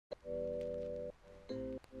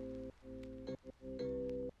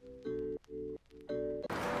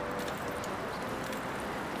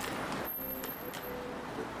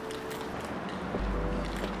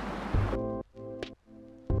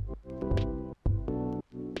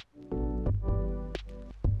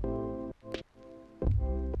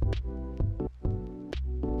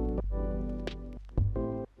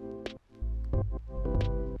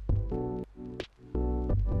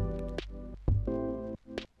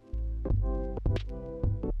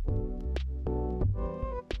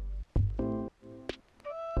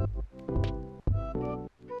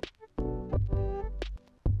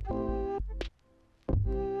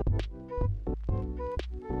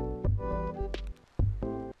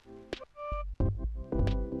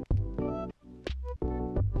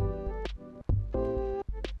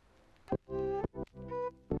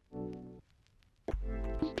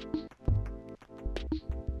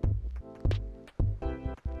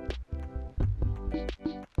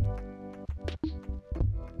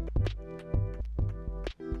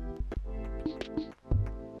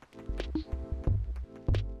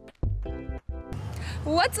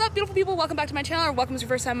What's up, beautiful people? Welcome back to my channel, or welcome to your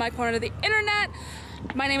first time my corner of the internet.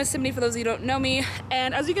 My name is Symphony, for those of you who don't know me,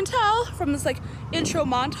 and as you can tell from this intro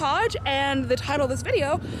montage and the title of this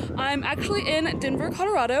video, I'm actually in Denver,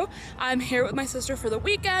 Colorado. I'm here with my sister for the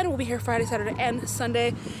weekend. We'll be here Friday, Saturday, and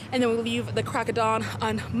Sunday, and then we'll leave the crack of dawn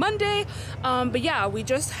on Monday. But yeah, we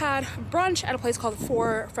just had brunch at a place called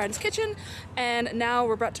Four Friends Kitchen, and now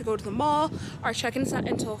we're about to go to the mall. Our check-in's not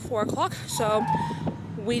until 4 o'clock, so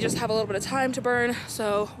we just have a little bit of time to burn,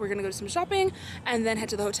 so we're gonna go do some shopping and then head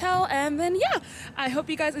to the hotel, and then yeah, I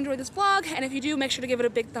hope you guys enjoyed this vlog, and if you do, make sure to give it a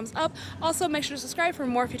big thumbs up. Also, make sure to subscribe for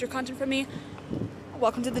more future content from me.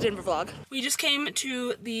 Welcome to the Denver vlog. We just came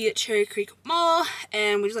to the Cherry Creek Mall,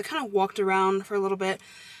 and we just kind of walked around for a little bit.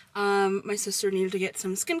 My sister needed to get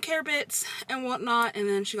some skincare bits and whatnot, and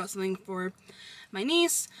then she got something for my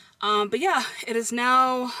niece. But yeah, it is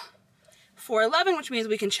now 4:11, which means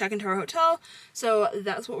we can check into our hotel. So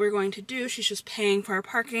that's what we're going to do. She's just paying for our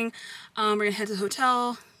parking. We're gonna head to the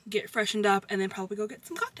hotel, get freshened up, and then probably go get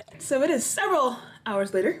some cocktails. So it is several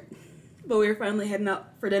hours later, but we're finally heading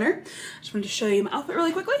out for dinner. I just wanted to show you my outfit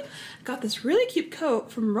really quickly. I got this really cute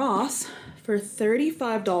coat from Ross for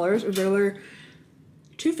 $35, or regular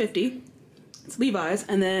 $2.50. It's Levi's.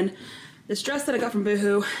 And then this dress that I got from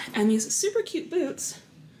Boohoo, and these super cute boots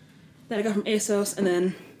that I got from ASOS, and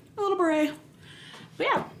then a little beret. But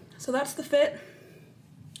yeah, so that's the fit.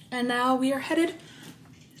 And now we are headed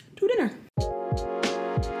to dinner.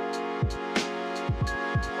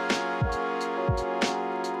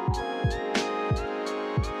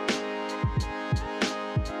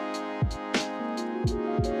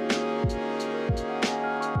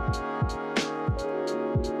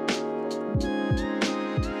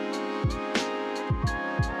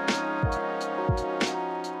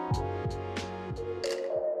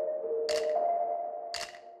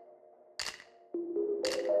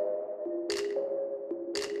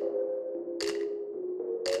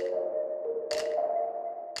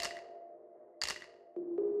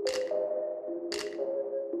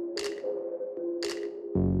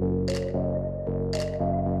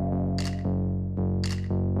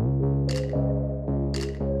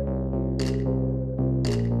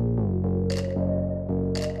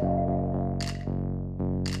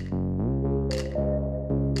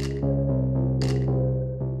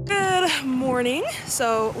 Morning.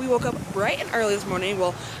 So we woke up bright and early this morning.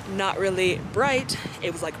 Well, not really bright.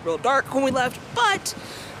 It was real dark when we left, but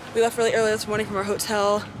we left really early this morning from our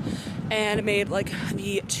hotel and made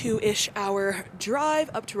the 2-ish hour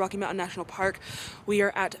drive up to Rocky Mountain National Park. We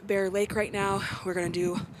are at Bear Lake right now. We're gonna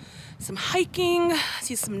do some hiking,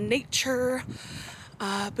 see some nature.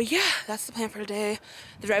 But yeah, that's the plan for today.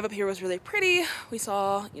 The drive up here was really pretty. We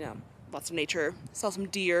saw, lots of nature. Saw some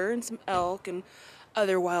deer and some elk and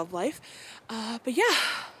other wildlife. But yeah,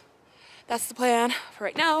 that's the plan for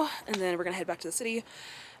right now, and then we're gonna head back to the city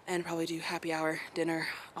and probably do happy hour, dinner,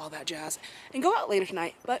 all that jazz, and go out later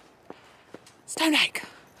tonight. But it's time to hike.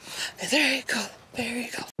 It's very cool, very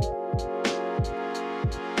cool.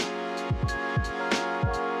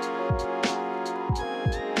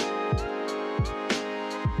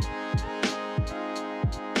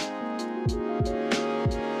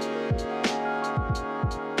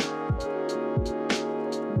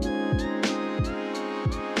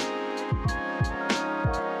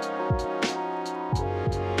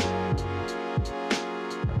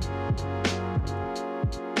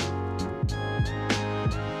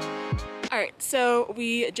 Alright, so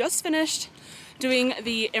we just finished doing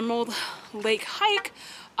the Emerald Lake hike.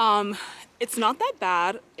 It's not that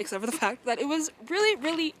bad, except for the fact that it was really,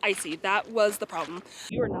 really icy. That was the problem.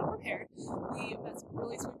 We were not prepared. We met some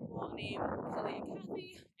really sweet people named Kelly and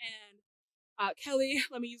Kathy, and Kelly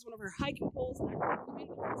let me use one of her hiking poles, and I really made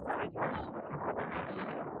it because I didn't know. I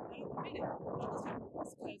don't made it one of those hiking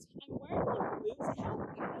poles because I'm wearing boots that help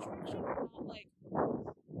in this direction,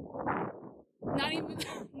 not even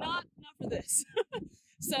for this.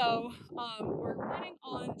 So we're planning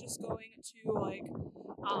on just going to a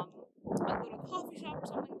little coffee shop or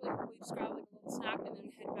something really quickly, just grab a little snack and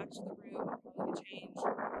then head back to the room and probably get changed.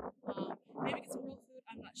 Maybe get some real food,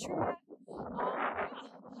 I'm not sure yet. Yeah,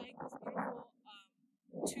 the hike was beautiful.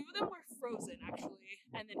 2 of them were frozen actually,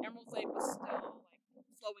 and then Emerald Lake was still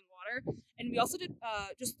flowing water. And we also did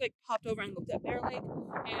just hopped over and looked at Bear Lake,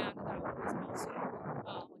 and that was also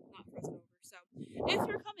not frozen over. So if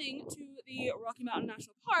you're coming to the Rocky Mountain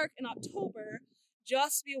National Park in October,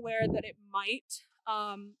 just be aware that it might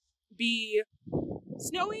be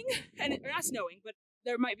snowing, or not snowing, but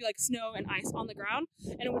there might be like snow and ice on the ground,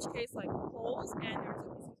 and in which case like poles and there's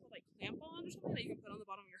like these called like clamp-ons or something that you can put on the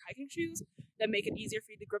bottom of your hiking shoes that make it easier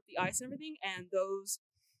for you to grip the ice and everything, and those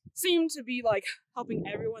seem to be like helping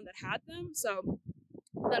everyone that had them. So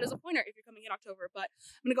that is a pointer if you're coming in October. But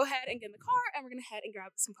I'm gonna go ahead and get in the car and we're gonna head and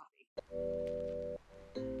grab some coffee.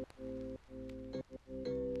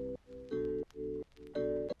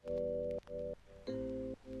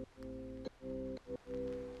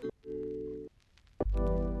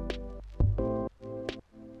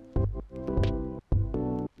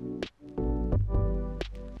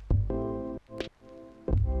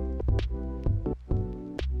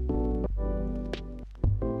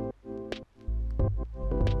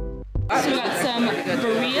 So we got some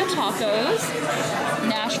burrito tacos,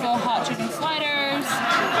 Nashville hot chicken sliders,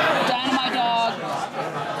 dynamite dog,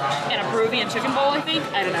 and a Peruvian chicken bowl, I think.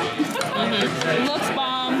 I don't know. Looks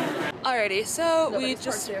bomb. Alrighty, so we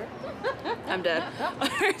just... I'm dead.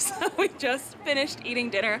 So we just finished eating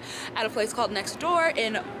dinner at a place called Next Door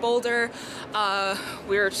in Boulder.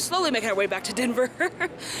 We're slowly making our way back to Denver,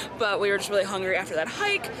 but we were just really hungry after that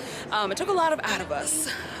hike. It took a lot out of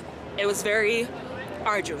us. It was very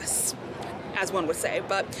arduous, as one would say,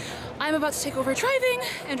 but I'm about to take over driving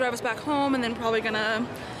and drive us back home, and then probably gonna,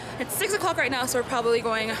 it's 6 o'clock right now, so we're probably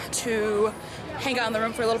going to hang out in the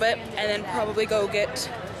room for a little bit and then probably go get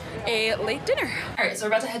a late dinner. All right, so we're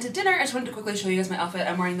about to head to dinner. I just wanted to quickly show you guys my outfit.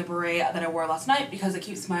 I'm wearing the beret that I wore last night because it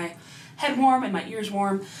keeps my head warm and my ears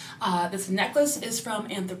warm. This necklace is from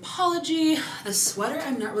Anthropologie. This sweater,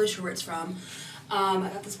 I'm not really sure where it's from. I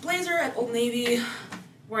got this blazer at Old Navy,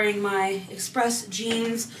 wearing my Express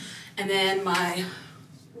jeans, and then my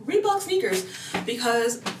Reebok sneakers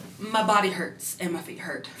because my body hurts and my feet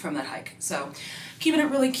hurt from that hike. So keeping it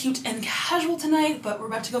really cute and casual tonight, but we're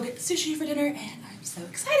about to go get sushi for dinner and I'm so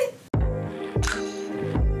excited.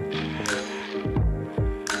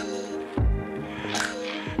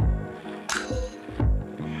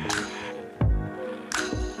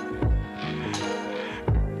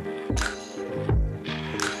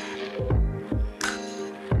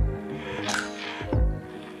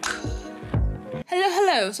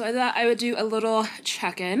 Hello, so I thought I would do a little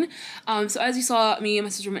check-in. So as you saw, me and my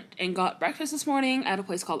sister went and got breakfast this morning at a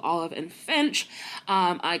place called Olive and Finch.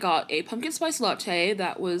 I got a pumpkin spice latte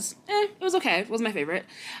that was, it was okay, it wasn't my favorite.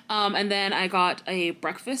 And then I got a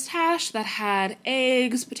breakfast hash that had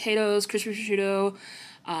eggs, potatoes, crispy prosciutto,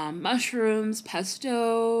 mushrooms,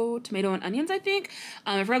 pesto, tomato and onions, I think.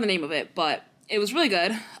 I forgot the name of it, but it was really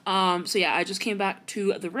good. So yeah, I just came back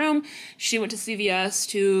to the room. She went to CVS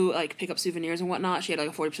to like pick up souvenirs and whatnot. She had like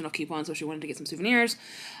a 40% off coupon, so she wanted to get some souvenirs.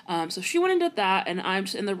 So she went and did that, and I'm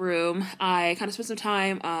just in the room. I kind of spent some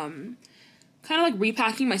time kind of like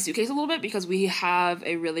repacking my suitcase a little bit because we have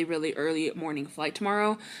a really, really early morning flight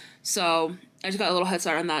tomorrow. So I just got a little head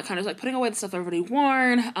start on that, kind of like putting away the stuff I've already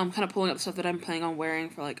worn, kind of pulling out the stuff that I'm planning on wearing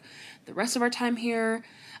for like the rest of our time here.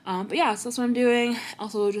 But yeah, so that's what I'm doing.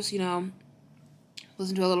 Also just, you know,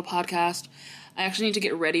 listen to a little podcast. I actually need to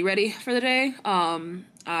get ready for the day. When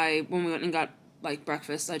we went and got like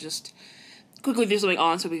breakfast, I just quickly threw something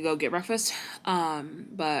on so we could go get breakfast.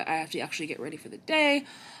 But I have to actually get ready for the day.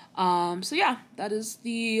 So yeah, that is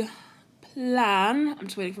the plan. I'm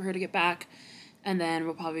just waiting for her to get back, and then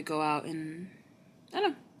we'll probably go out and, I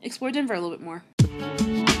don't know, explore Denver a little bit more.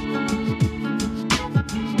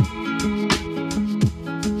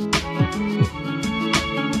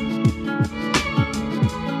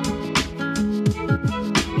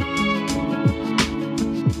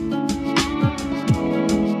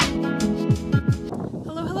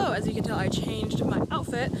 I changed my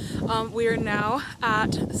outfit. We are now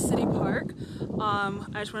at City Park.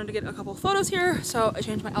 I just wanted to get a couple photos here, so I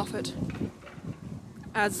changed my outfit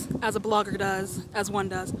as a blogger does, as one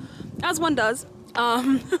does.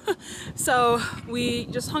 So we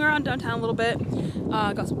just hung around downtown a little bit,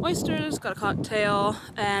 got some oysters, got a cocktail,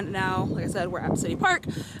 and now, like I said, we're at City Park.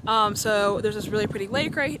 So there's this really pretty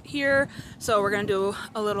lake right here, so we're gonna do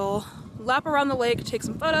a little lap around the lake, take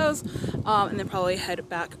some photos, and then probably head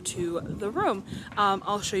back to the room.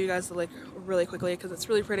 I'll show you guys the lake really quickly because it's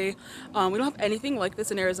really pretty. We don't have anything like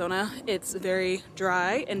this in Arizona. It's very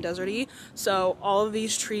dry and deserty, so all of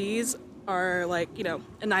these trees are like, you know,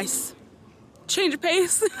 a nice change of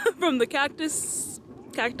pace from the cactuses,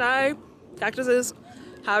 however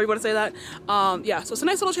you want to say that. Yeah, so it's a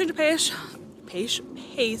nice little change of pace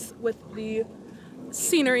with the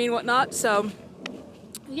scenery and whatnot. So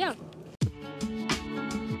yeah.